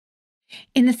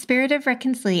In the spirit of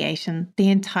reconciliation, the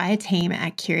entire team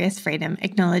at Curious Freedom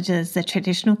acknowledges the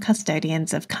traditional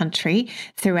custodians of country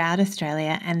throughout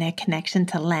Australia and their connection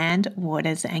to land,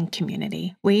 waters, and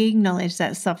community. We acknowledge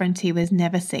that sovereignty was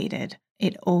never ceded.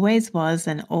 It always was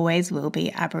and always will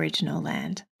be Aboriginal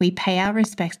land. We pay our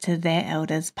respects to their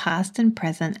elders, past and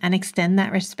present, and extend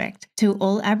that respect to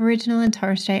all Aboriginal and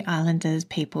Torres Strait Islanders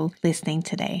people listening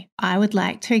today. I would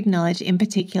like to acknowledge in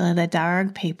particular the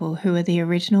Darug people who are the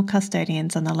original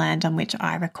custodians on the land on which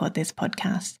I record this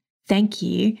podcast. Thank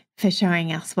you for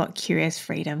showing us what Curious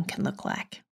Freedom can look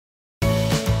like.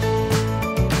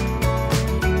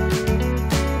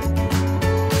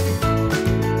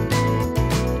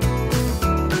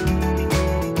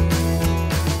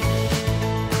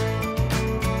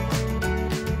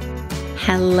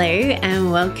 Hello and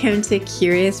welcome to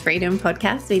Curious Freedom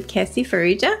Podcast with Kirsty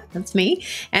Farrugia, that's me,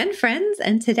 and friends.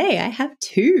 And today I have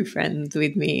two friends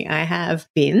with me. I have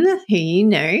Ben, who you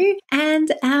know,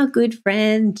 and our good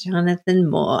friend Jonathan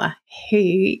Moore,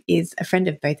 who is a friend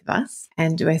of both of us.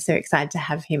 And we're so excited to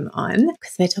have him on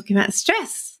because we're talking about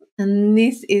stress. And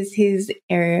this is his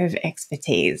area of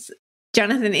expertise.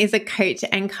 Jonathan is a coach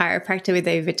and chiropractor with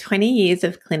over 20 years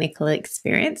of clinical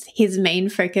experience. His main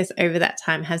focus over that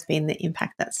time has been the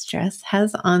impact that stress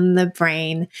has on the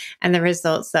brain and the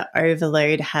results that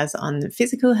overload has on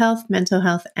physical health, mental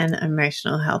health, and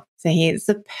emotional health. So he is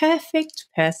the perfect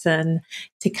person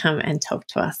to come and talk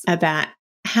to us about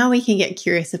how we can get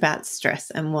curious about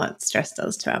stress and what stress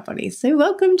does to our bodies. So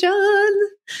welcome, John.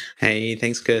 Hey,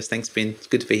 thanks, Kirst. Thanks, Ben. It's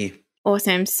good to be here.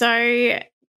 Awesome. So,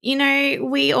 you know,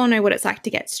 we all know what it's like to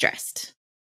get stressed,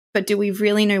 but do we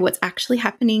really know what's actually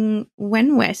happening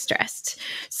when we're stressed?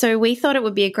 So we thought it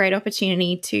would be a great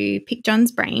opportunity to pick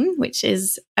John's brain, which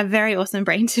is a very awesome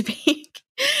brain to pick.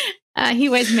 He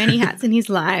wears many hats in his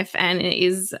life and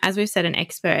is, as we've said, an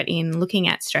expert in looking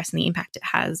at stress and the impact it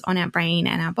has on our brain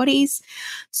and our bodies.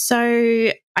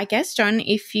 So I guess, John,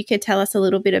 if you could tell us a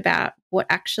little bit about what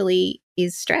actually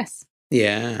is stress.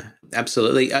 Yeah,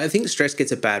 absolutely. I think stress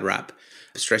gets a bad rap.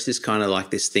 Stress is kind of like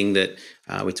this thing that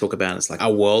we talk about. It's like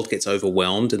our world gets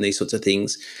overwhelmed and these sorts of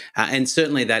things. And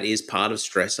certainly that is part of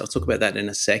stress. I'll talk about that in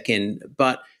a second.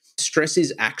 But stress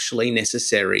is actually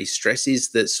necessary. Stress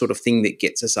is the sort of thing that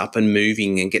gets us up and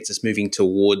moving and gets us moving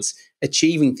towards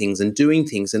achieving things and doing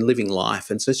things and living life.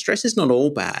 And so stress is not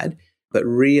all bad, but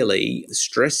really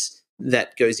stress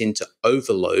that goes into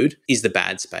overload is the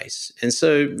bad space. And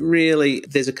so really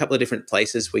there's a couple of different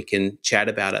places we can chat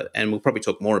about it. And we'll probably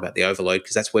talk more about the overload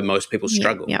because that's where most people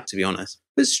struggle, to be honest.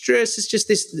 But stress is just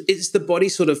this, it's the body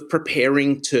sort of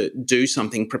preparing to do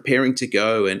something, preparing to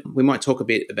go. And we might talk a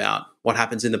bit about what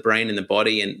happens in the brain and the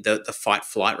body and the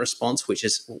fight-flight response, which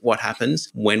is what happens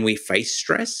when we face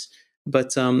stress.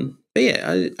 But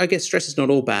yeah, I guess stress is not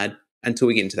all bad until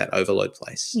we get into that overload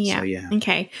place. Yeah. So,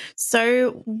 okay.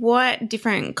 So what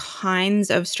different kinds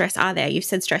of stress are there? You've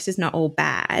said stress is not all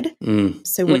bad.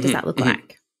 So what does that look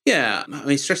like? Yeah. I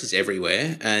mean, stress is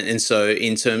everywhere. And so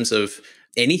in terms of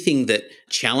anything that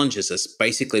challenges us,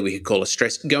 basically we could call a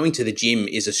stress. Going to the gym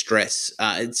is a stress.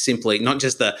 It's simply not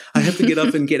just I have to get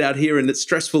up and get out here and it's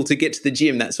stressful to get to the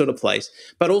gym, that sort of place.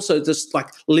 But also just like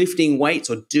lifting weights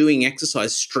or doing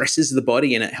exercise stresses the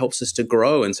body and it helps us to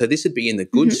grow. And so this would be in the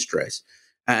good stress.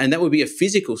 And that would be a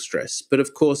physical stress. But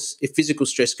of course, if physical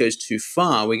stress goes too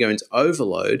far, we go into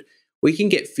overload. We can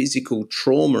get physical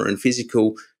trauma and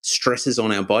physical stresses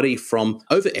on our body from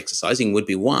over-exercising would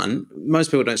be one.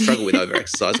 Most people don't struggle with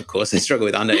over-exercise, of course. They struggle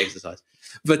with under-exercise.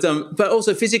 But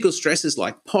also physical stresses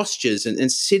like postures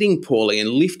and sitting poorly and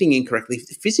lifting incorrectly,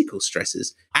 physical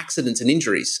stresses, accidents and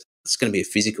injuries. It's going to be a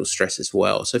physical stress as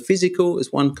well. So physical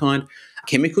is one kind.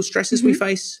 Chemical stresses we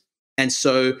face. And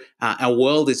so our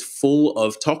world is full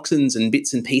of toxins and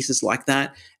bits and pieces like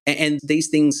that. And these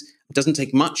things, it doesn't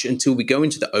take much until we go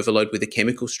into the overload with the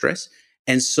chemical stress.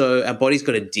 And so our body's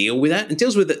got to deal with that and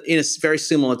deals with it in a very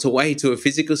similar way to a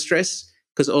physical stress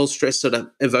because all stress sort of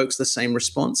evokes the same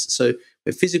response. So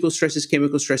we have physical stresses,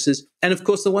 chemical stresses. And of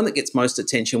course, the one that gets most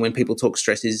attention when people talk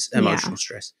stress is emotional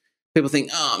stress. People think,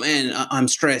 oh man, I'm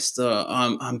stressed or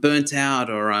I'm burnt out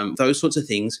or those sorts of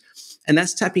things. And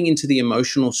that's tapping into the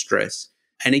emotional stress.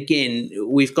 And again,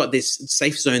 we've got this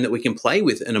safe zone that we can play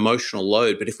with an emotional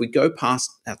load. But if we go past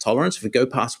our tolerance, if we go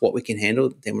past what we can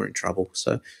handle, then we're in trouble.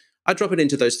 So I drop it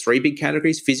into those three big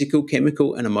categories, physical,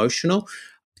 chemical, and emotional.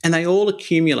 And they all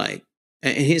accumulate.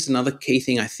 And here's another key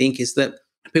thing I think is that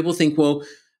people think, well,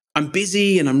 I'm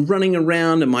busy and I'm running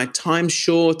around and my time's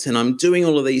short and I'm doing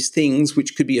all of these things,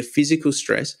 which could be a physical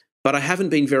stress. But I haven't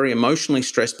been very emotionally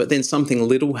stressed, but then something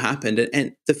little happened.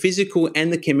 And the physical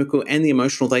and the chemical and the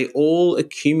emotional, they all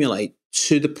accumulate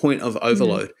to the point of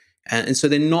overload. And so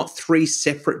they're not three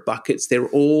separate buckets. They're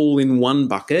all in one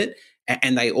bucket,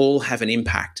 and they all have an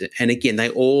impact. And again, they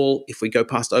all, if we go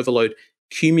past overload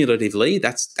cumulatively,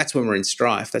 that's when we're in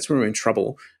strife. That's when we're in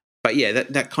trouble. But yeah,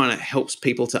 that kind of helps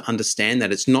people to understand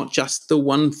that it's not just the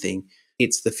one thing.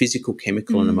 It's the physical,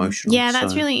 chemical, and emotional. Yeah,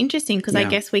 that's really interesting because I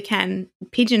guess we can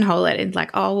pigeonhole it and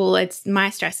like, oh, well, it's my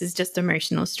stress is just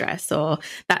emotional stress, or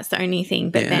that's the only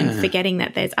thing. But then forgetting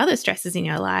that there's other stresses in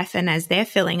your life, and as they're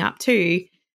filling up too,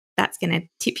 that's going to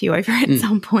tip you over at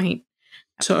some point.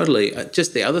 Totally.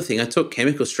 Just the other thing, I took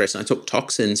chemical stress and I took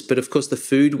toxins, but of course the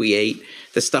food we eat,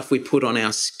 the stuff we put on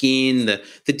our skin,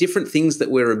 the different things that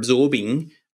we're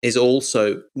absorbing is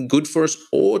also good for us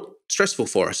or stressful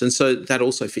for us. And so that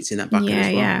also fits in that bucket as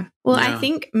well. Yeah. Well, I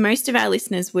think most of our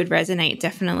listeners would resonate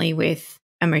definitely with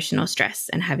emotional stress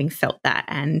and having felt that,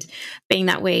 and being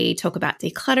that we talk about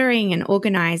decluttering and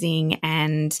organizing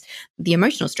and the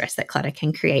emotional stress that clutter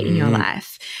can create in your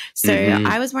life. So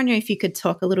I was wondering if you could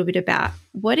talk a little bit about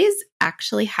what is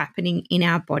actually happening in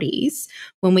our bodies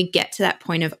when we get to that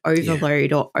point of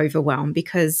overload or overwhelm,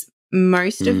 because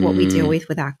most of what we deal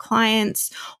with our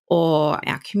clients or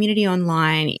our community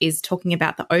online is talking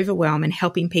about the overwhelm and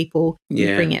helping people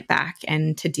bring it back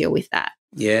and to deal with that.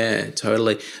 Yeah,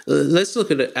 totally. Let's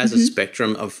look at it as a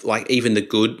spectrum of like even the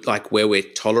good, like where we're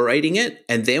tolerating it,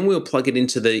 and then we'll plug it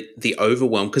into the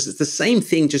overwhelm, because it's the same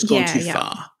thing, just gone too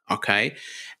far. Okay.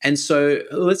 And so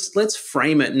let's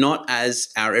frame it not as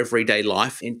our everyday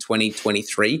life in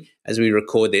 2023 as we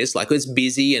record this, like it's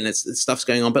busy and it's stuff's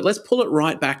going on, but let's pull it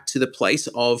right back to the place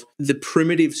of the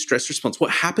primitive stress response. What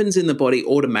happens in the body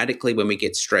automatically when we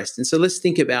get stressed? And so let's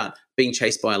think about being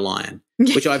chased by a lion,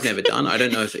 which I've never done. I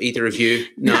don't know if either of you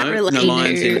know. No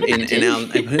lions in our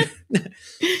neighborhood.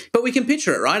 But we can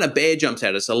picture it, right? A bear jumps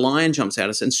at us, a lion jumps at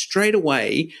us, and straight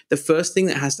away, the first thing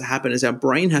that has to happen is our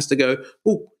brain has to go,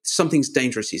 oh, something's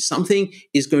dangerous here. Something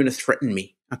is going to threaten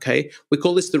me, okay? We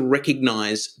call this the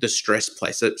recognize the stress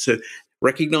place. So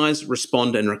recognize,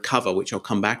 respond, and recover, which I'll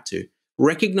come back to.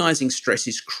 Recognizing stress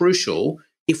is crucial.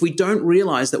 If we don't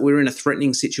realize that we're in a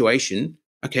threatening situation,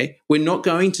 okay, we're not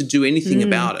going to do anything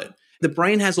about it. The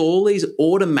brain has all these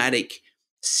automatic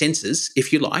senses,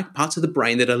 if you like, parts of the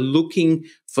brain that are looking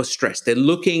for stress. They're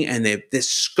looking and they're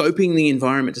scoping the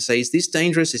environment to say, is this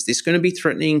dangerous? Is this going to be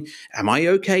threatening? Am I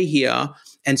okay here?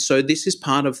 And so this is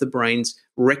part of the brain's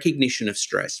recognition of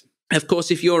stress. Of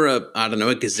course, if you're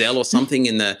a gazelle or something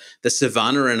in the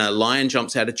savannah and a lion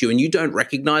jumps out at you and you don't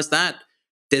recognize that,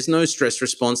 there's no stress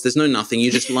response. There's no nothing.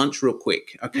 You just lunch real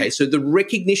quick. Okay. So the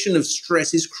recognition of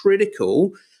stress is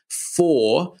critical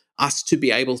for us to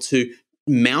be able to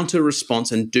mount a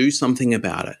response and do something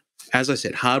about it. As I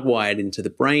said, hardwired into the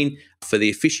brain. For the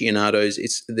aficionados,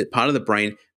 it's the part of the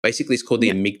brain, basically it's called the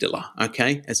amygdala.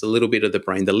 Okay. It's a little bit of the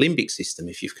brain, the limbic system,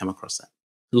 if you've come across that.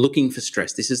 Looking for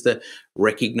stress. This is the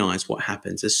recognize what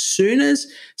happens. As soon as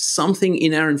something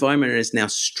in our environment is now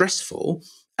stressful,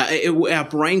 our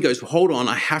brain goes, hold on,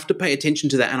 I have to pay attention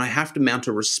to that and I have to mount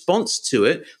a response to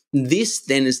it. This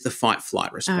then is the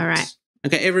fight-flight response. All right.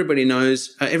 Okay, everybody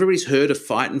knows, everybody's heard of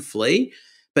fight and flee,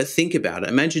 but think about it.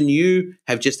 Imagine you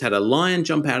have just had a lion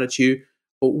jump out at you.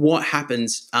 What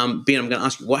happens, Ben, I'm going to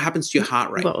ask you, what happens to your heart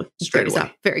rate straight away?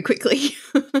 Up very quickly.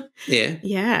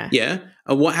 Yeah.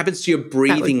 What happens to your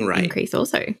breathing rate? Increase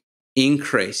also.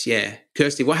 Increase, yeah.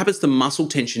 Kirsty, what happens to muscle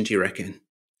tension, do you reckon?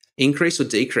 Increase or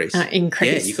decrease?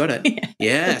 Increase. Yeah, you got it.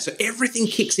 Yeah. So everything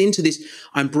kicks into this.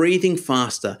 I'm breathing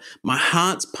faster. My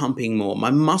heart's pumping more.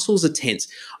 My muscles are tense.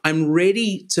 I'm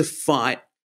ready to fight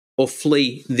or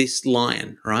flee this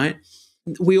lion, right?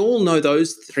 We all know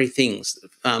those three things,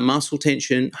 muscle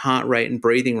tension, heart rate, and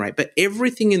breathing rate, but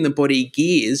everything in the body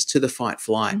gears to the fight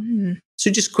flight.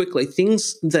 So just quickly,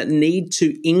 things that need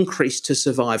to increase to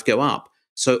survive go up.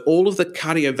 So all of the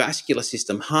cardiovascular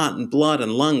system, heart and blood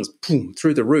and lungs, boom,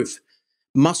 through the roof,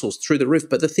 muscles through the roof.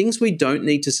 But the things we don't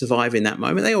need to survive in that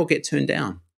moment, they all get turned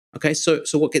down. Okay, so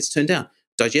what gets turned down?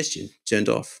 Digestion, turned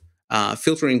off.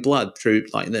 Filtering blood through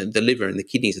like the liver and the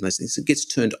kidneys and those things, it gets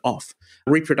turned off.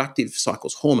 Reproductive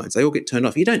cycles, hormones, they all get turned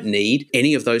off. You don't need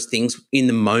any of those things in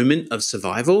the moment of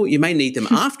survival. You may need them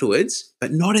afterwards,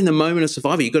 but not in the moment of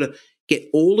survival. You've got to get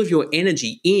all of your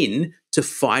energy in to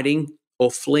fighting or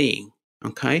fleeing.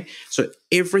 Okay, so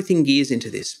everything gears into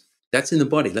this. That's in the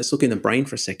body. Let's look in the brain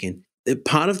for a second. The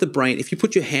part of the brain, if you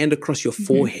put your hand across your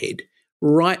forehead,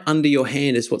 right under your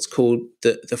hand is what's called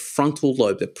the frontal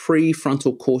lobe, the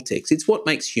prefrontal cortex. It's what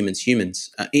makes humans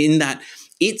in that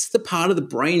it's the part of the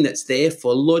brain that's there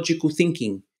for logical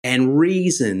thinking and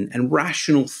reason and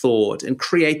rational thought and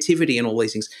creativity and all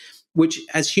these things, which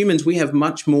as humans, we have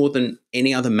much more than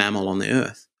any other mammal on the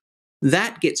earth.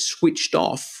 That gets switched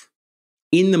off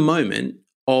in the moment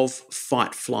of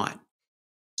fight flight.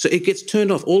 So it gets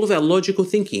turned off. All of our logical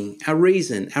thinking, our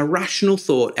reason, our rational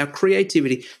thought, our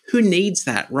creativity. Who needs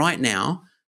that right now?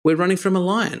 We're running from a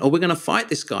lion, or we're going to fight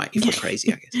this guy if we're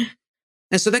crazy, I guess.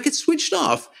 And so that gets switched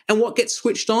off. And what gets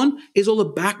switched on is all the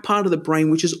back part of the brain,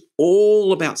 which is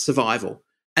all about survival.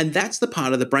 And that's the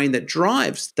part of the brain that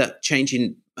drives that change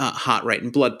in heart rate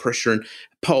and blood pressure and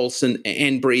pulse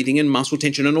and breathing and muscle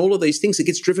tension and all of these things. It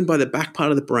gets driven by the back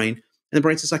part of the brain. And the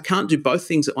brain says, I can't do both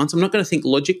things at once. I'm not going to think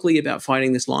logically about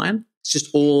fighting this lion. It's just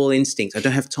all instinct. I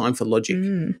don't have time for logic.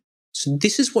 So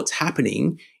this is what's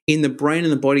happening in the brain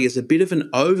and the body as a bit of an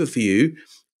overview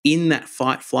in that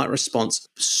fight-flight response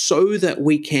so that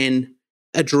we can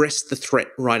address the threat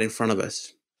right in front of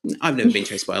us. I've never been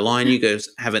chased by a lion. You guys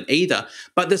haven't either.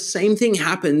 But the same thing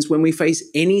happens when we face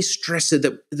any stressor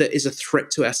that is a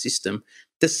threat to our system.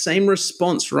 The same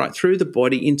response right through the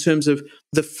body in terms of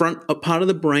the front part of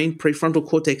the brain, prefrontal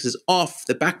cortex is off,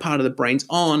 the back part of the brain's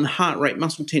on, heart rate,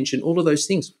 muscle tension, all of those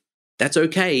things. That's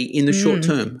okay in the short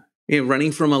term.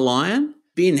 Running from a lion,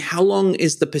 Ben, how long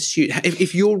is the pursuit?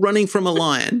 If you're running from a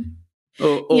lion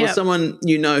or someone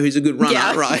you know who's a good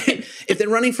runner, right? If they're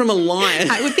running from a lion.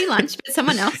 It would be lunch, but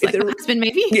someone else, like my husband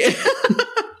maybe. Yeah.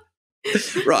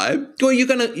 Right. Well, you're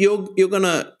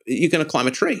gonna climb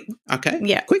a tree, okay?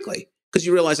 Yeah. Quickly. Because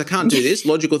you realize I can't do this.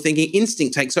 Logical thinking,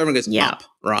 instinct takes over and goes up,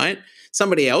 right?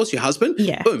 Somebody else, your husband,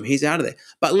 boom, he's out of there.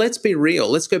 But let's be real.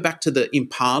 Let's go back to the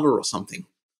impala or something.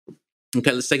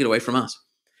 Okay, let's take it away from us.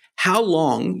 How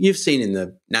long, you've seen in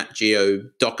the Nat Geo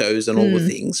docos and all the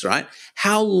things, right?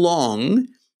 How long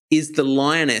is the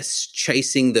lioness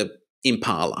chasing the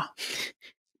impala?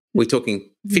 We're talking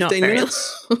 15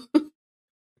 minutes?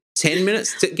 10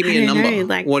 minutes? Give me a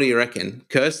number. What do you reckon?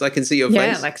 Kirst, I can see your face.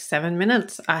 Yeah, like 7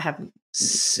 minutes. I have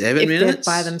 7 minutes?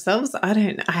 By themselves, I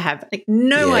have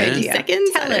no idea. Seconds?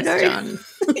 Tell us, John.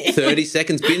 30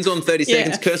 seconds. Ben's on 30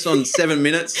 seconds. Kirst on 7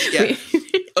 minutes. Yeah.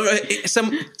 All right,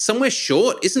 somewhere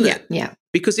short, isn't it? Yeah.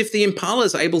 Because if the impala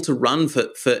is able to run for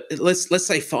let's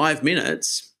say 5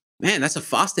 minutes, man, that's a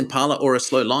fast impala or a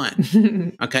slow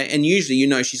lion. Okay, and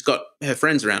usually she's got her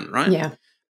friends around, right? Yeah.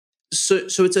 So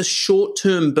it's a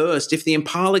short-term burst. If the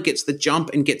impala gets the jump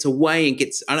and gets away and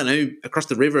gets, I don't know, across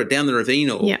the river or down the ravine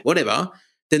or whatever,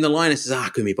 then the lioness says,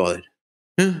 couldn't be bothered.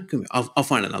 I'll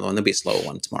find another one. There'll be a slower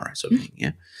one tomorrow, sort of thing.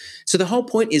 Yeah. So the whole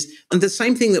point is, and the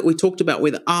same thing that we talked about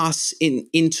with us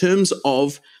in terms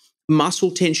of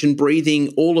muscle tension,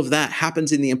 breathing, all of that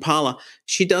happens in the impala.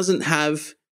 She doesn't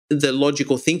have the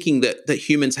logical thinking that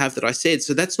humans have that I said.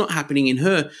 So that's not happening in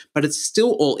her, but it's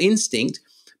still all instinct.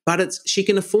 But she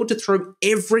can afford to throw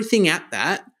everything at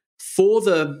that for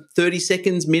the 30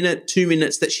 seconds, minute, 2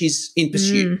 minutes that she's in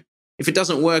pursuit. If it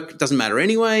doesn't work, it doesn't matter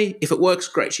anyway. If it works,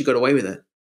 great, she got away with it.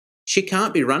 She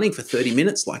can't be running for 30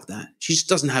 minutes like that. She just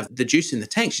doesn't have the juice in the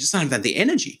tank. She just doesn't have the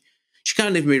energy. She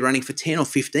can't even be running for 10 or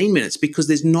 15 minutes because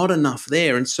there's not enough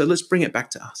there. And so let's bring it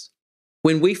back to us.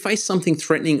 When we face something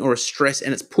threatening or a stress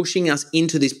and it's pushing us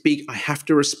into this big, I have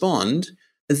to respond,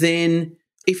 then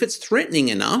if it's threatening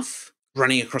enough,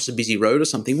 running across a busy road or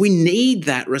something, we need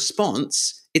that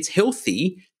response. It's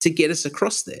healthy to get us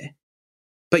across there.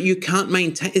 But you can't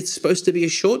maintain, it's supposed to be a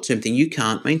short-term thing. You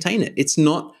can't maintain it. It's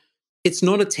not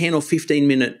a 10 or 15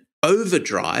 minute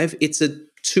overdrive. It's a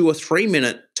 2 or 3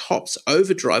 minute tops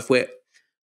overdrive where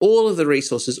all of the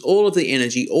resources, all of the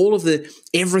energy,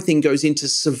 everything goes into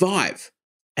survive.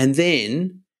 And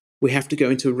then we have to go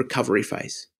into a recovery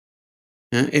phase.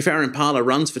 If our impala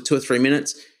runs for 2 or 3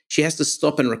 minutes, she has to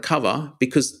stop and recover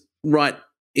because right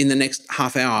in the next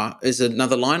half hour is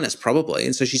another lioness probably.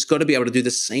 And so she's got to be able to do the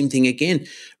same thing again.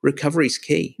 Recovery is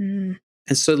key. And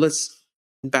so let's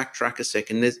backtrack a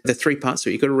second. There's the 3 parts to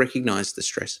it. You've got to recognize the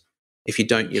stress. If you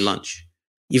don't, you lunch.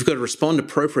 You've got to respond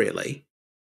appropriately.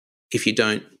 If you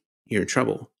don't, you're in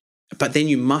trouble. But then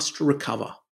you must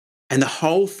recover. And the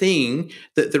whole thing,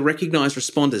 that the recognized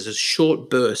respond is a short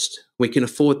burst. We can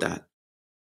afford that.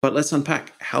 But let's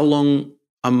unpack. How long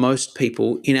are most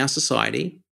people in our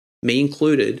society, me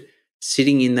included,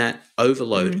 sitting in that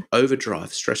overload,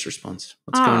 overdrive stress response?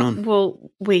 What's going on?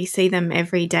 Well, we see them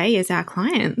every day as our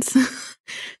clients.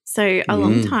 So a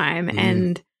long time.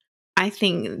 And I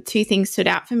think 2 things stood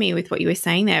out for me with what you were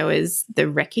saying there was the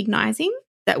recognizing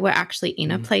that we're actually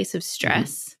in a place of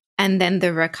stress and then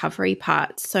the recovery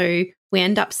part. So we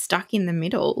end up stuck in the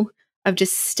middle of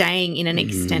just staying in an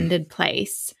extended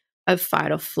place of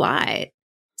fight or flight.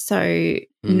 So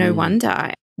no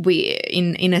wonder we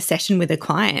in a session with a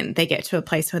client, they get to a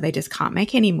place where they just can't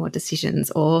make any more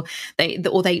decisions, or they make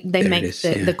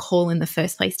the call in the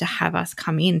first place to have us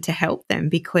come in to help them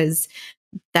because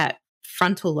that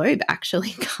frontal lobe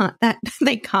actually can't,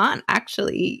 they can't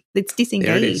actually, it's disengaged.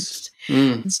 There it is.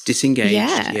 It's disengaged.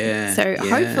 Yeah. So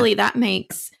hopefully that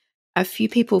makes a few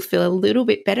people feel a little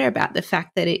bit better about the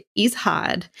fact that it is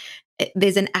hard.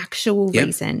 There's an actual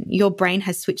reason. Your brain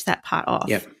has switched that part off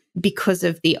because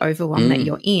of the overwhelm that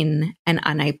you're in and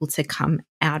unable to come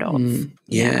out of.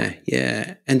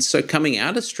 Yeah. And so coming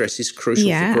out of stress is crucial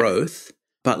for growth,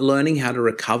 but learning how to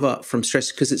recover from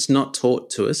stress, because it's not taught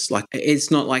to us. Like,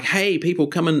 it's not like, hey, people,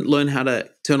 come and learn how to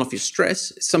turn off your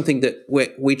stress. It's something that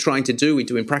we're trying to do. We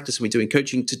do in practice and we do in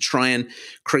coaching to try and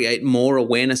create more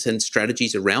awareness and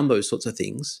strategies around those sorts of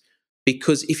things.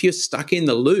 Because if you're stuck in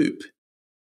the loop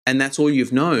and that's all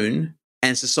you've known,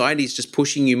 and society is just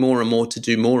pushing you more and more to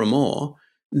do more and more,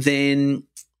 then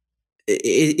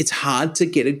it's hard to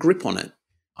get a grip on it.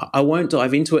 I won't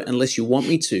dive into it unless you want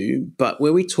me to, but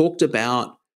where we talked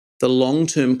about the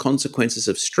long-term consequences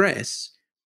of stress,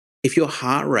 if your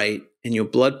heart rate and your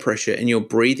blood pressure and your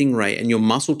breathing rate and your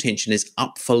muscle tension is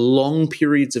up for long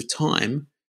periods of time,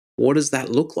 what does that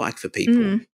look like for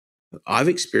people? I've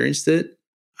experienced it.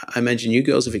 I imagine you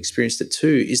girls have experienced it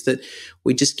too, is that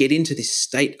we just get into this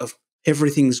state of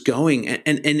everything's going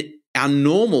and our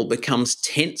normal becomes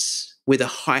tense with a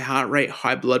high heart rate,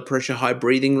 high blood pressure, high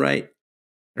breathing rate.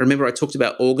 Remember, I talked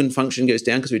about organ function goes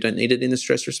down because we don't need it in the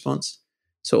stress response.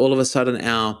 So all of a sudden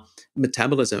our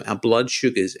metabolism, our blood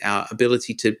sugars, our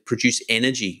ability to produce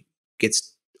energy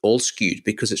gets all skewed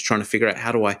because it's trying to figure out,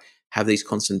 how do I have these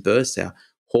constant bursts? Our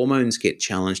hormones get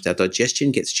challenged, our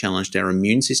digestion gets challenged, our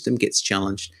immune system gets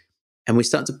challenged. And we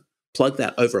start to plug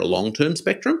that over a long-term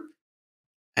spectrum.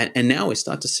 And now we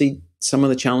start to see some of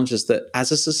the challenges that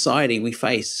as a society we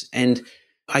face. And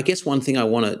I guess one thing I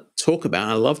want to talk about,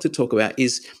 I love to talk about,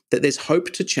 is that there's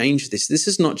hope to change this. This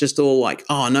is not just all like,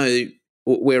 oh, no,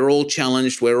 we're all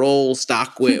challenged, we're all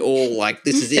stuck, we're all like,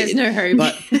 this is There's it. no hope.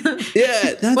 But no,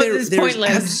 It's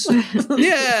pointless.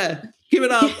 Give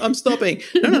it up, I'm stopping.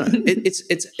 No.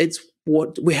 It's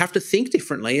what we have to think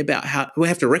differently about. How we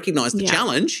have to recognize the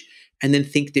challenge and then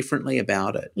think differently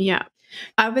about it. Yeah.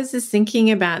 I was just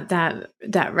thinking about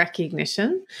that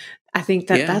recognition. I think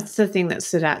that's the thing that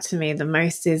stood out to me the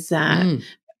most, is that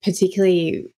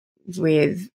particularly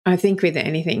with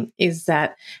anything, is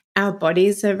that our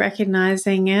bodies are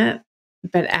recognizing it,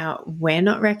 but we're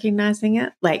not recognizing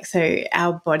it. Like, so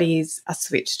our bodies are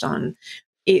switched on.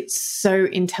 It's so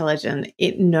intelligent.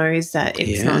 It knows that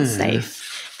it's not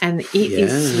safe, and it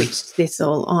is switched this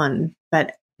all on,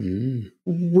 but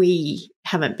we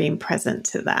haven't been present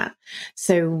to that.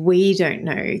 So we don't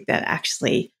know that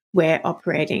actually we're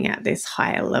operating at this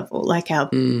higher level, like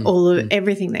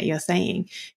everything that you're saying,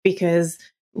 because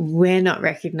we're not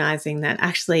recognizing that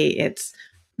actually it's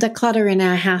the clutter in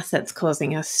our house that's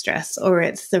causing us stress, or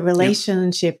it's the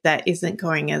relationship that isn't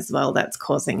going as well that's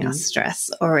causing us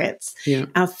stress, or it's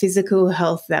our physical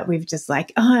health that we've just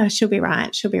like, oh, she'll be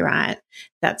right,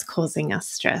 that's causing us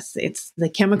stress. It's the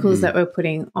chemicals that we're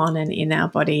putting on and in our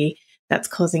body that's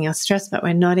causing us stress, but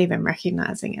we're not even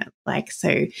recognizing it. Like,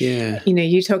 so,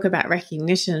 you talk about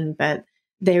recognition, but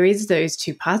there is those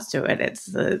two parts to it. It's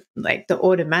the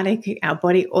automatic, our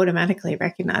body automatically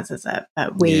recognizes it,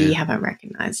 but we haven't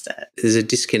recognized it. There's a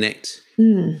disconnect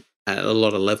at a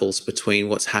lot of levels between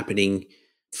what's happening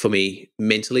for me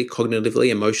mentally, cognitively,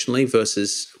 emotionally,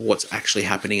 versus what's actually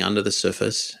happening under the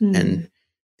surface. And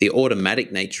the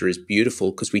automatic nature is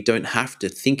beautiful because we don't have to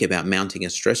think about mounting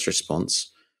a stress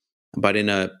response. But in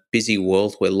a busy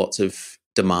world where lots of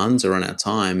demands are on our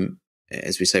time,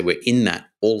 as we say, we're in that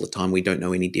all the time. We don't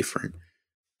know any different.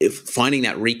 Finding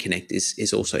that reconnect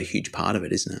is also a huge part of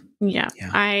it, isn't it?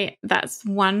 Yeah. That's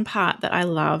one part that I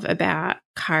love about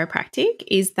chiropractic,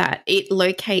 is that it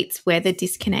locates where the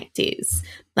disconnect is.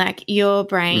 Like, your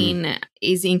brain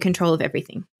is in control of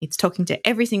everything. It's talking to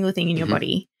every single thing in your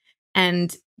body.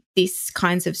 And these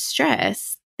kinds of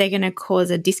stress, they're going to cause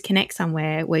a disconnect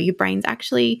somewhere where your brain's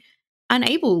actually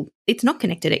unable, it's not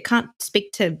connected. It can't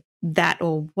speak to that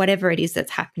or whatever it is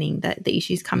that's happening, that the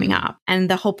issue's coming up. And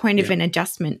the whole point of an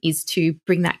adjustment is to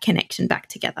bring that connection back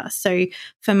together. So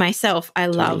for myself, I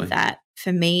love that.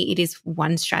 For me, it is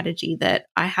one strategy that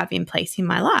I have in place in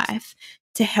my life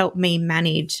to help me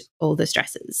manage all the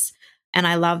stresses. And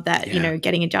I love that,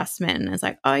 getting adjustment. And it's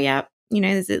like, oh, yeah,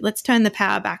 let's turn the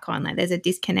power back on. Like, there's a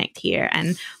disconnect here.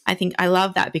 And I think I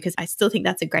love that, because I still think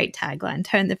that's a great tagline,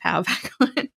 turn the power back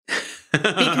on.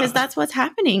 Because that's what's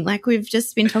happening. Like, we've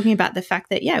just been talking about the fact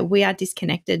that, we are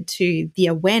disconnected to the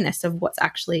awareness of what's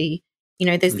actually,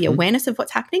 there's the awareness of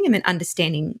what's happening, and then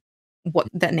understanding what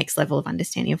that next level of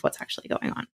understanding of what's actually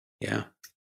going on. Yeah.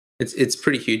 It's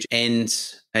pretty huge. And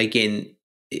again,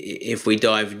 if we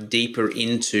dive deeper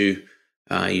into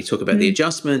You talk about the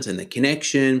adjustment and the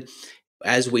connection.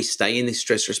 As we stay in this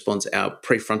stress response, our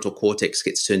prefrontal cortex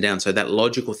gets turned down. So that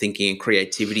logical thinking and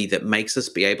creativity that makes us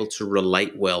be able to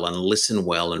relate well and listen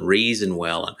well and reason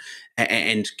well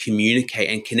and communicate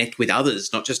and connect with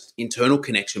others, not just internal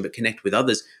connection, but connect with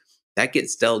others, that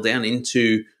gets dialed down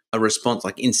into a response,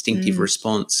 like instinctive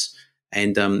response.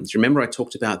 And do you remember I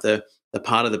talked about the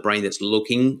part of the brain that's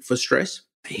looking for stress?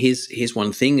 Here's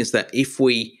one thing, is that if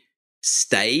we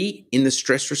stay in the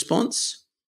stress response,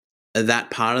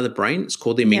 that part of the brain, it's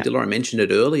called the amygdala. I mentioned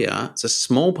it earlier. It's a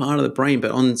small part of the brain,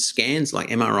 but on scans like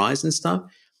MRIs and stuff,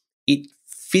 it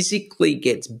physically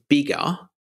gets bigger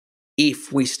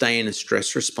if we stay in a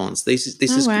stress response. This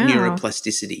is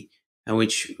neuroplasticity,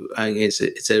 which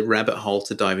it's a rabbit hole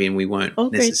to dive in. We won't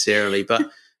necessarily,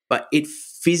 but it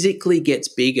physically gets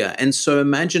bigger. And so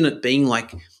imagine it being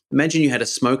like, imagine you had a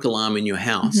smoke alarm in your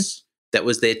house that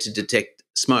was there to detect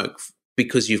smoke,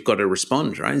 because you've got to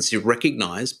respond, right? And so you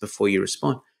recognize before you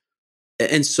respond.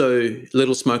 And so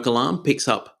little smoke alarm picks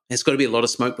up. It's got to be a lot of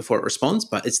smoke before it responds,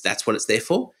 but that's what it's there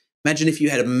for. Imagine if you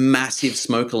had a massive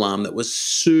smoke alarm that was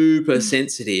super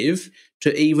sensitive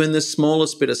to even the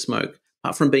smallest bit of smoke.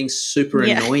 Apart from being super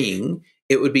annoying,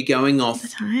 it would be going off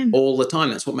all the time.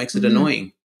 That's what makes it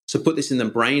annoying. So put this in the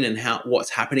brain and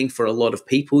what's happening for a lot of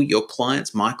people, your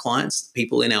clients, my clients,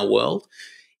 people in our world,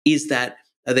 is that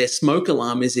their smoke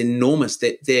alarm is enormous.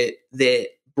 Their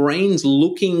brains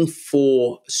looking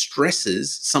for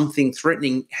stresses, something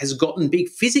threatening, has gotten big,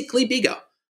 physically bigger.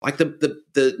 Like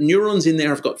the neurons in there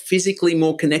have got physically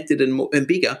more connected and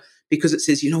bigger, because it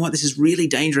says, you know what, this is really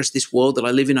dangerous, this world that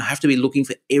I live in. I have to be looking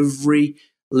for every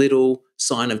little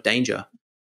sign of danger.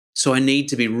 So I need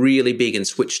to be really big and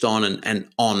switched on and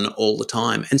on all the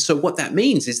time. And so what that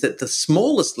means is that the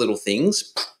smallest little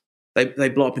things, they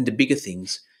blow up into bigger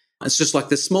things. It's just like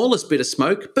the smallest bit of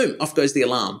smoke, boom, off goes the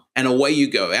alarm, and away you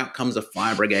go. Out comes a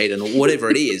fire brigade and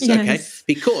whatever it is, okay?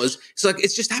 Because it's like it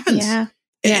just happens. Yeah.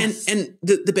 And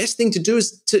the best thing to do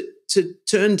is to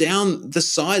turn down the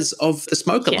size of the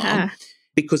smoke alarm,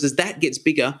 because as that gets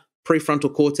bigger,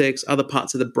 prefrontal cortex, other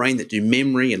parts of the brain that do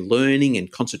memory and learning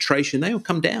and concentration, they all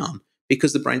come down,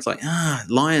 because the brain's like,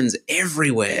 lions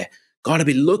everywhere. Got to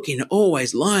be looking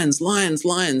always, lions.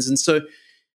 And so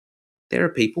there are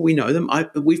people, we know them,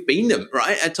 we've been them,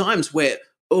 right, at times where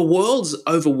the world's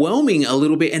overwhelming a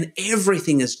little bit and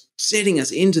everything is setting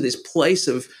us into this place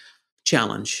of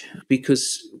challenge,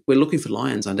 because we're looking for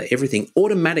lions under everything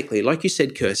automatically. Like you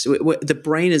said, Kirsty, the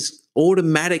brain is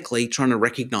automatically trying to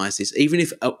recognize this. Even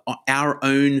if our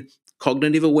own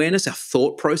cognitive awareness, our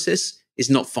thought process is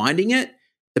not finding it,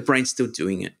 the brain's still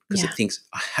doing it because it thinks,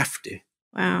 I have to.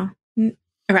 Wow. All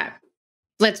right.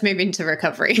 Let's move into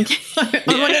recovery. I want to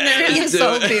know how to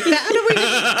solve this. How do we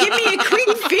give me a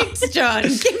quick fix, John?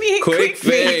 Give me a quick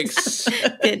fix.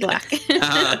 Good luck. Good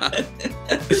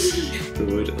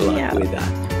luck with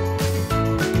that.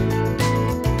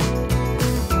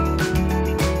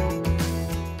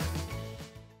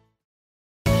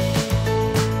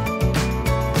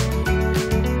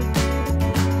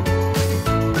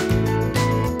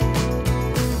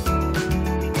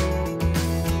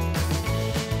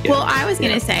 Well, I was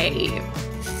going to say,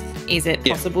 is it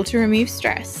possible to remove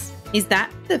stress? Is that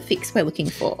the fix we're looking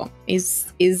for?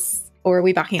 Or are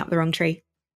we backing up the wrong tree?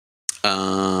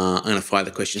 I'm going to fire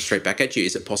the question straight back at you.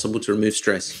 Is it possible to remove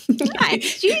stress? We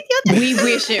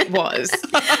wish it was.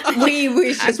 We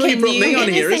wish. That's what you brought me on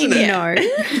here, isn't it? No.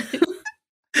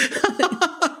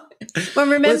 Well,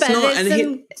 remember, there's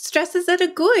some stresses that are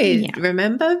good. Yeah.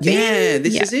 Remember?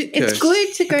 This is it, Kirst. It's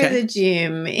good to go to the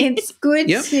gym. It's good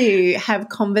to have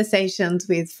conversations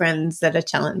with friends that are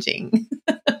challenging.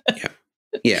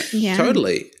 Yeah,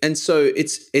 totally. And so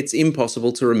it's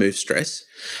impossible to remove stress.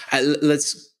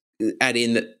 Let's add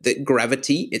in that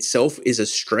gravity itself is a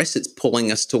stress. It's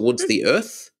pulling us towards the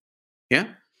earth. Yeah.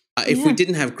 If we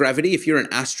didn't have gravity, if you're an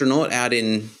astronaut out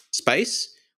in space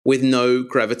with no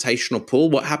gravitational pull,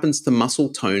 what happens to muscle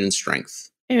tone and strength?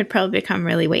 It would probably become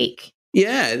really weak.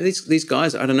 Yeah, these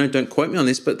guys, I don't know, don't quote me on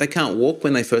this, but they can't walk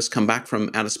when they first come back from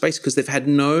outer space because they've had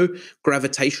no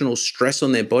gravitational stress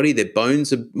on their body. Their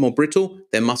bones are more brittle,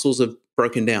 their muscles have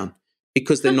broken down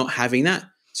because they're not having that.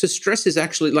 So stress is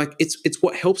actually like it's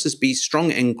what helps us be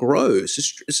strong and grow.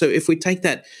 So if we take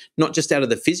that not just out of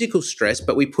the physical stress,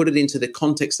 but we put it into the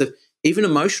context of even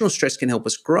emotional stress can help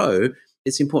us grow,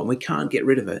 it's important. We can't get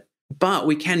rid of it, but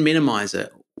we can minimize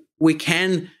it. We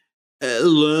can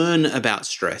learn about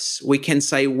stress. We can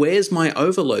say, where's my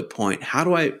overload point? How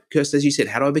do I, Kirsty, as you said,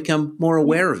 how do I become more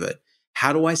aware of it?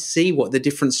 How do I see what the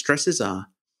different stresses are?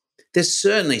 There's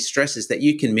certainly stresses that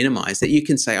you can minimize, that you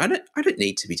can say, I don't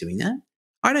need to be doing that.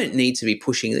 I don't need to be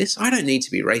pushing this. I don't need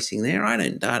to be racing there. I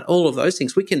don't, all of those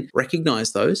things. We can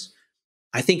recognize those.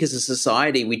 I think as a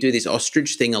society, we do this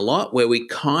ostrich thing a lot where we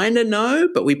kind of know,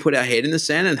 but we put our head in the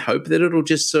sand and hope that it'll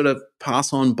just sort of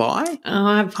pass on by. Oh,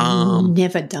 I've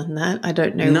never done that. I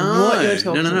don't know what you're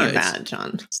talking about,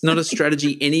 John. It's not a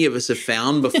strategy any of us have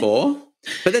found before.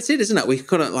 But that's it, isn't it? We've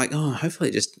got to like,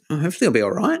 hopefully I'll be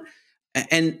all right.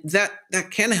 And that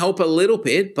can help a little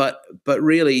bit, but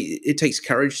really it takes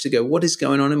courage to go, what is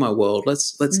going on in my world?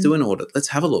 Let's do an audit. Let's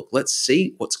have a look. Let's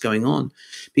see what's going on,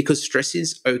 because stress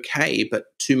is okay, but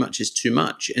too much is too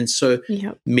much. And so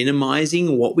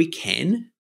minimizing what we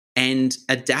can and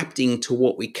adapting to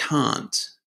what we can't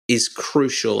is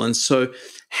crucial. And so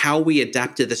how we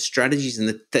adapt to the strategies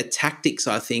and the tactics,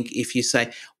 I think, if you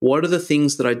say, what are the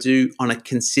things that I do on a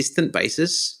consistent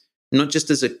basis, not just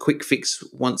as a quick fix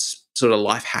once sort of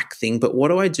life hack thing, but what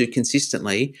do I do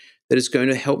consistently that is going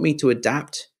to help me to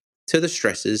adapt to the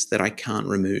stresses that I can't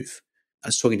remove? I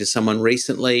was talking to someone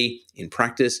recently in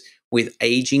practice with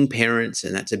aging parents,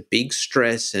 and that's a big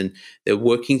stress, and they're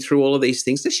working through all of these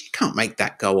things. She can't make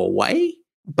that go away,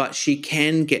 but she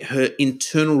can get her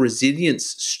internal resilience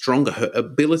stronger, her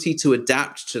ability to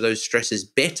adapt to those stresses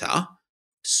better,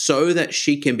 so that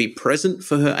she can be present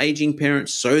for her aging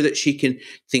parents, so that she can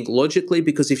think logically,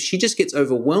 because if she just gets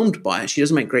overwhelmed by it, she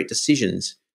doesn't make great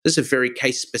decisions. This is a very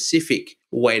case-specific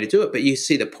way to do it, but you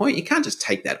see the point. You can't just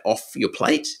take that off your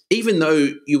plate. Even though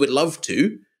you would love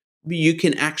to, you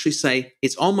can actually say,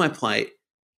 it's on my plate.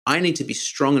 I need to be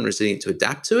strong and resilient to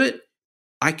adapt to it.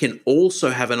 I can also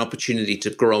have an opportunity to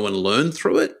grow and learn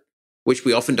through it, which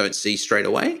we often don't see straight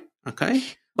away, okay?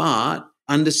 But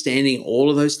understanding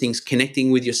all of those things, connecting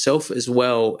with yourself as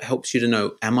well, helps you to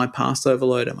know, am I past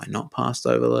overload? Am I not past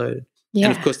overload? Yeah.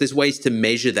 And of course, there's ways to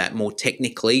measure that more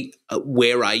technically.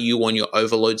 Where are you on your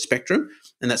overload spectrum?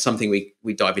 And that's something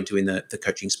we dive into in the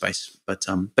coaching space. But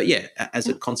yeah, as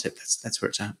a concept, that's where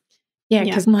it's at. Yeah,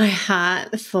 because my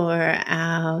heart for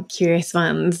our curious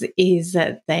ones is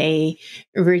that they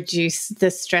reduce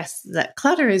the stress that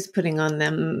clutter is putting on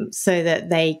them, so that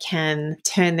they can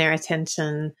turn their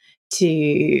attention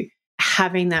to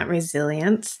having that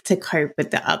resilience to cope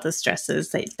with the other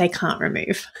stresses that they can't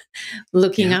remove.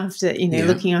 Looking after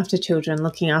children,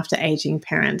 looking after aging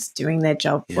parents, doing their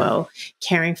job well,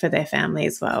 caring for their family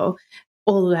as well.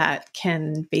 All that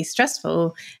can be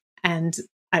stressful, and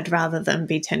I'd rather them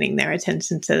be turning their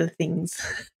attention to the things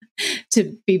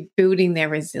to be building their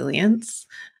resilience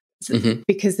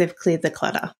because they've cleared the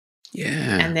clutter.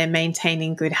 Yeah. And they're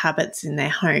maintaining good habits in their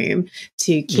home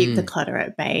to keep the clutter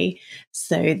at bay,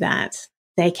 so that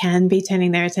they can be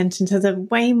turning their attention to the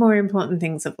way more important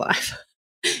things of life.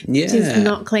 Yeah. Which is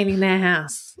not cleaning their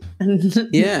house and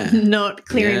not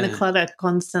clearing the clutter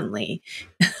constantly.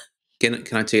 Can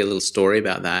I tell you a little story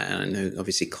about that? And I know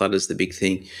obviously clutter is the big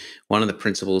thing. One of the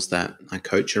principles that I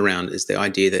coach around is the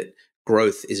idea that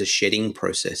growth is a shedding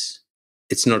process.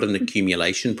 It's not an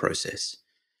accumulation process.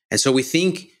 And so we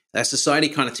think our society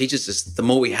kind of teaches us the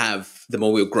more we have, the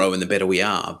more we'll grow and the better we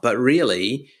are. But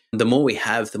really, the more we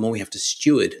have to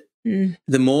steward.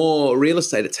 The more real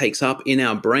estate it takes up in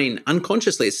our brain,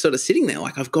 unconsciously, it's sort of sitting there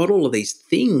like, I've got all of these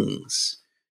things.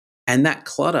 And that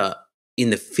clutter in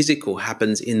the physical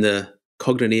happens in the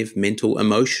cognitive, mental,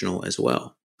 emotional as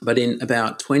well. But in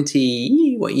about what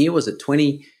year was it?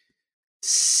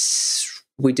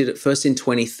 We did it first in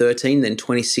 2013, then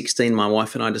 2016, my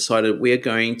wife and I decided we're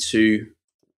going to,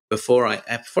 before I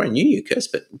knew you,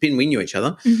 Kirst, but we knew each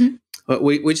other, but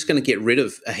we're just going to get rid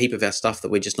of a heap of our stuff that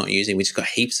we're just not using. We just got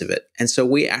heaps of it. And so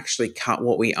we actually cut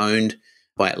what we owned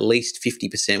by at least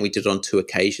 50%. We did it on 2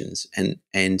 occasions, and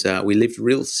we lived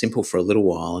real simple for a little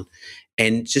while.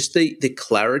 And just the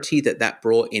clarity that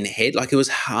brought in head, like it was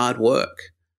hard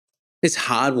work. It's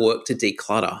hard work to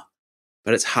declutter,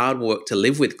 but it's hard work to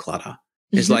live with clutter.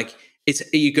 It's like,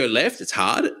 you go left, it's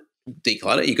hard,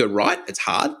 declutter. You go right, it's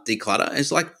hard, declutter.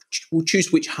 It's like, we'll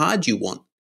choose which hard you want,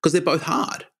 because they're both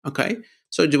hard, okay?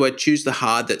 So do I choose the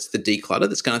hard that's the declutter,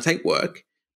 that's going to take work,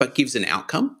 but gives an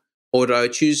outcome? Or do I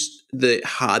choose the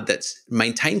hard that's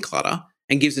maintain clutter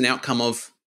and gives an outcome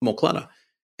of more clutter?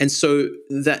 And so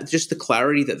that just the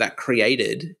clarity that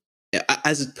created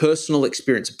as a personal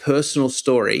experience, a personal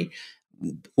story,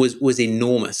 was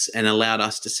enormous and allowed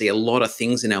us to see a lot of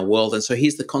things in our world. And so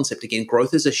here's the concept again: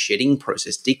 growth is a shedding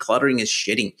process. Decluttering is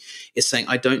shedding. It's saying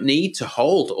I don't need to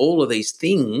hold all of these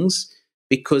things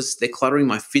because they're cluttering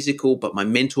my physical, but my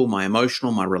mental, my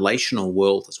emotional, my relational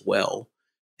world as well.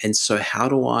 And so how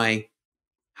do I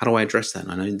address that?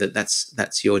 And I know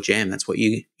that's your jam. That's what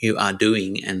you are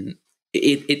doing, and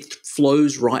it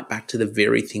flows right back to the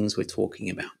very things we're talking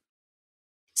about.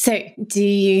 So, do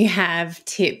you have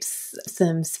tips,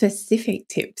 some specific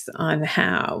tips on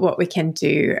what we can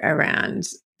do around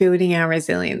building our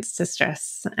resilience to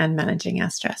stress and managing our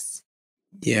stress?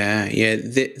 Yeah.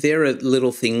 There are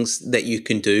little things that you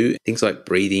can do, things like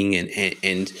breathing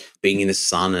and being in the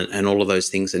sun, and all of those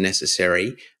things are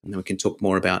necessary. And we can talk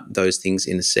more about those things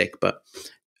in a sec. But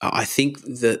I think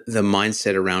the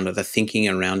mindset around it, the thinking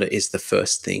around it, is the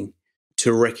first thing,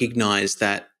 to recognize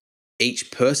that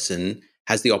each person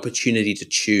has the opportunity to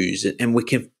choose. And we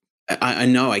can, I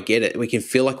know, I get it. We can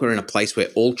feel like we're in a place where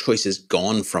all choice is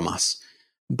gone from us.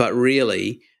 But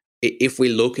really, if we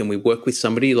look and we work with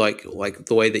somebody like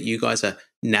the way that you guys are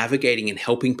navigating and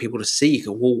helping people to see,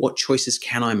 well, what choices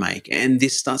can I make? And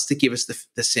this starts to give us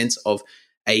the sense of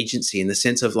agency, in the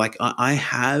sense of like, I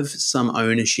have some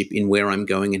ownership in where I'm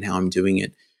going and how I'm doing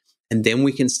it. And then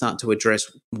we can start to address,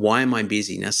 why am I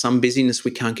busy? Now, some busyness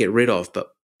we can't get rid of, but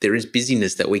there is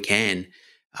busyness that we can,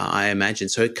 I imagine.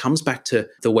 So it comes back to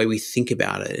the way we think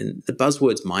about it. And the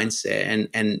buzzword's mindset,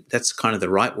 and that's kind of the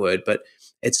right word, but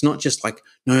it's not just like,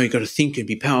 no, you got to think and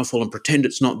be powerful and pretend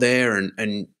it's not there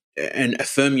and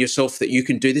affirm yourself that you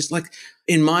can do this. Like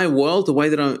in my world, the way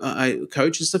that I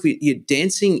coach and stuff, you're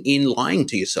dancing in lying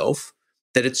to yourself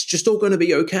that it's just all going to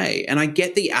be okay. And I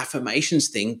get the affirmations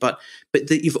thing, but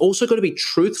that you've also got to be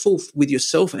truthful with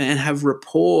yourself and have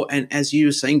rapport. And as you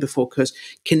were saying before, Kirst,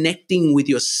 connecting with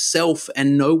yourself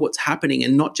and know what's happening,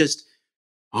 and not just,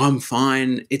 I'm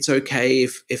fine, it's okay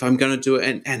if I'm going to do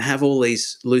it, and have all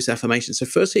these loose affirmations. So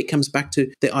firstly, it comes back to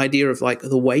the idea of like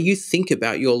the way you think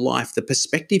about your life, the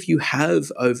perspective you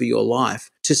have over your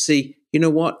life, to see, you know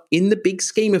what, in the big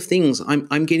scheme of things,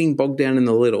 I'm getting bogged down in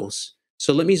the littles.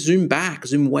 So let me zoom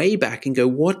way back and go,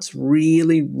 what's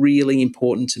really, really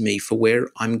important to me for where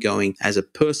I'm going as a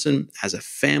person, as a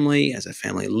family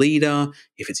leader,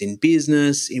 if it's in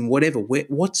business, in whatever,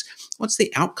 what's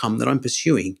the outcome that I'm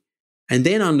pursuing? And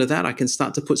then under that, I can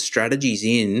start to put strategies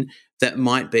in that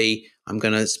might be, I'm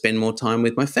going to spend more time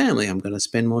with my family. I'm going to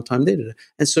spend more time there.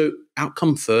 And so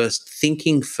outcome first,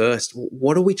 thinking first,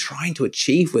 what are we trying to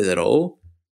achieve with it all?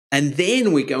 And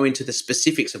then we go into the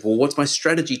specifics of, well, what's my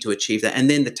strategy to achieve that? And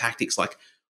then the tactics like,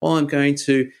 well, I'm going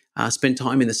to spend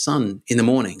time in the sun in the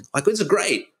morning. Like, it's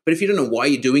great. But if you don't know why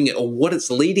you're doing it or what it's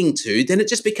leading to, then it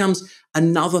just becomes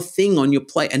another thing on your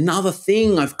plate, another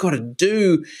thing I've got to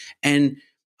do. And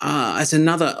as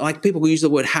another, like people use the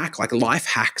word hack, like life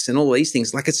hacks and all these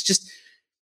things. Like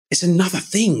it's another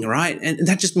thing, right? And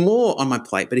that's just more on my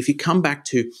plate. But if you come back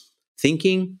to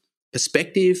thinking,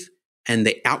 perspective, and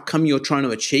the outcome you're trying to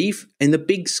achieve in the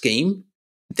big scheme,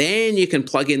 then you can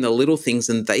plug in the little things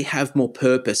and they have more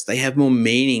purpose, they have more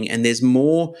meaning, and there's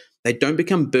more, they don't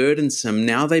become burdensome.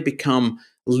 Now they become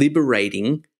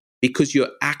liberating, because you're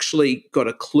actually got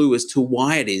a clue as to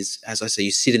why it is. As I say,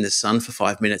 you sit in the sun for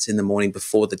 5 minutes in the morning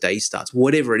before the day starts,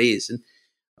 whatever it is. And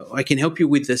I can help you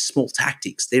with the small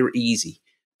tactics. They're easy.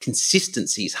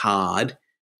 Consistency is hard.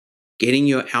 Getting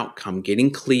your outcome, getting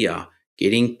clear,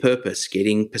 getting purpose,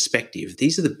 getting perspective.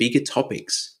 These are the bigger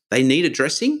topics. They need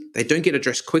addressing. They don't get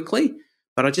addressed quickly.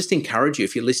 But I just encourage you,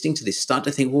 if you're listening to this, start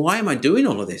to think, well, why am I doing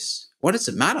all of this? What does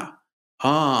it matter?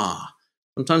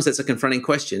 Sometimes that's a confronting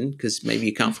question because maybe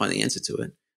you can't find the answer to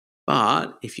it.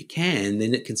 But if you can,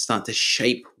 then it can start to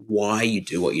shape why you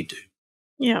do what you do.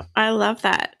 Yeah, I love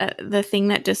that. The thing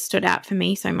that just stood out for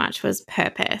me so much was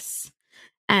purpose.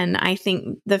 And I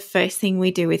think the first thing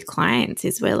we do with clients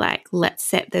is we're like, let's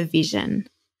set the vision.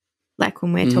 Like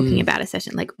when we're talking about a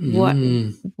session, like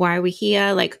why are we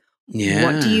here? Like,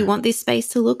 what do you want this space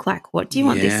to look like? What do you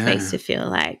want this space to feel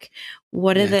like?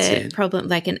 What are the problems?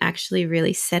 Like, and actually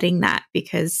really setting that,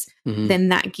 because then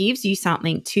that gives you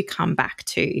something to come back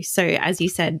to. So as you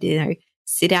said,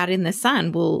 sit out in the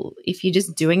sun. Well, if you're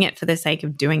just doing it for the sake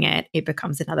of doing it, it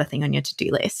becomes another thing on your to-do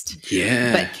list.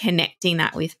 Yeah. But connecting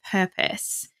that with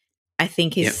purpose, I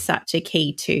think, is such a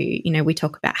key to, we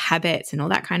talk about habits and all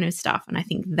that kind of stuff. And I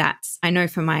think I know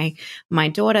for my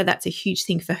daughter, that's a huge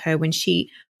thing for her. When she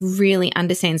really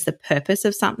understands the purpose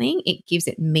of something, it gives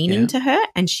it meaning to her,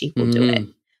 and she will do it.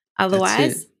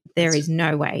 Otherwise, there is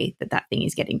no way that thing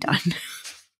is getting done.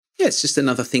 Yeah, it's just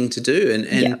another thing to do,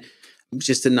 and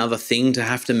just another thing to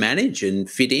have to manage and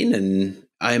fit in. And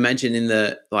I imagine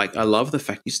I love the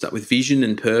fact you start with vision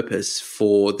and purpose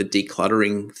for the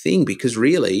decluttering thing, because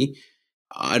really,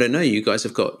 I don't know, you guys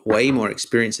have got way more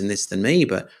experience in this than me,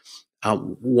 but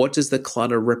what does the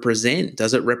clutter represent?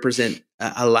 Does it represent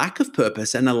a lack of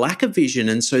purpose and a lack of vision?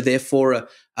 And so therefore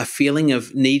a feeling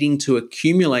of needing to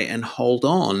accumulate and hold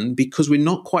on because we're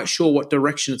not quite sure what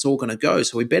direction it's all going to go.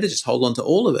 So we better just hold on to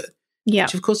all of it. Yeah.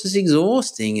 Which of course is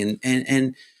exhausting.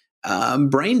 And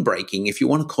brain breaking, if you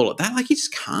want to call it that. Like, you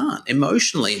just can't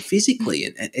emotionally and physically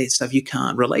and stuff. You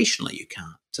can't relationally. You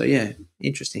can't. So yeah,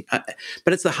 interesting. But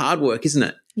it's the hard work, isn't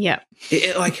it? Yeah.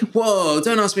 Like, whoa!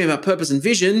 Don't ask me about purpose and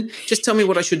vision. Just tell me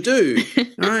what I should do.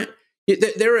 All right.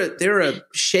 There are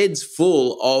sheds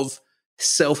full of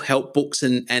self-help books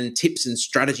and tips and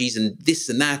strategies and this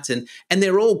and that, and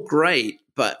they're all great.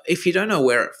 But if you don't know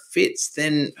where it fits,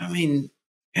 then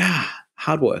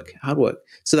hard work.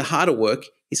 So the harder work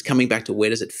is coming back to where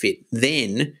does it fit.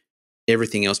 Then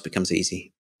everything else becomes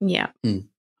easy. Yeah.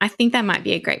 I think that might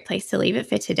be a great place to leave it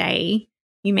for today.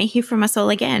 You may hear from us all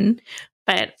again,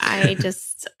 but I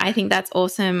think that's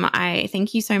awesome. I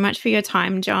thank you so much for your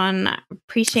time, John. I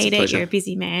appreciate it. You're a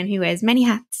busy man who wears many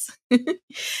hats.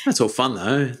 That's all fun,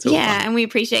 though. It's all fun. And we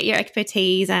appreciate your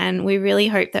expertise, and we really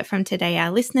hope that from today our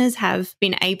listeners have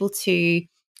been able to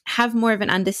have more of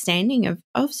an understanding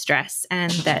of stress,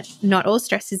 and that not all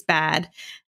stress is bad.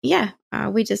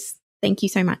 We just thank you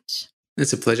so much.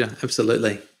 It's a pleasure.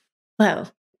 Absolutely.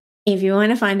 Well, if you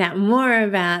want to find out more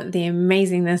about the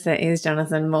amazingness that is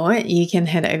Jonathan Moore, you can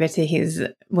head over to his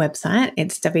website.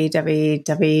 It's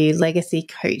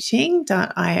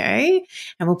www.legacycoaching.io,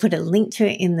 and we'll put a link to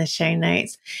it in the show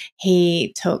notes.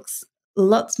 He talks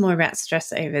lots more about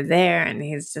stress over there, and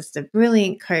he's just a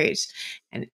brilliant coach.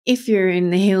 And if you're in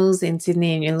the hills in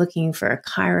Sydney and you're looking for a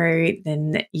chiro,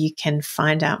 then you can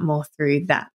find out more through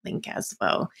that link as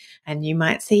well. And you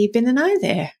might see Ben and I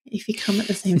there if you come at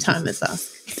the same time as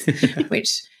us,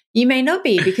 which you may not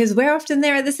be, because we're often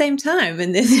there at the same time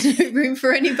and there's no room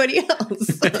for anybody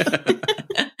else.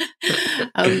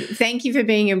 Thank you for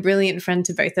being a brilliant friend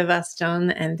to both of us,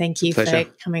 John, and thank you for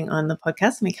coming on the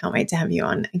podcast. And we can't wait to have you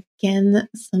on again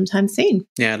sometime soon.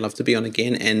 Yeah, I'd love to be on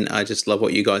again, and I just love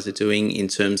what you guys are doing in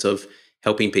terms of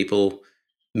helping people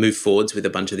move forwards with a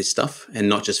bunch of this stuff and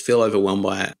not just feel overwhelmed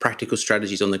by it. Practical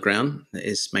strategies on the ground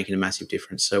is making a massive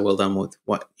difference. So well done with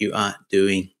what you are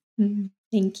doing.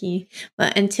 Thank you.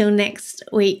 Well, until next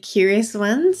week, curious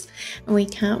ones, we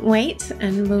can't wait,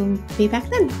 and we'll be back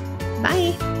then.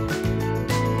 Bye.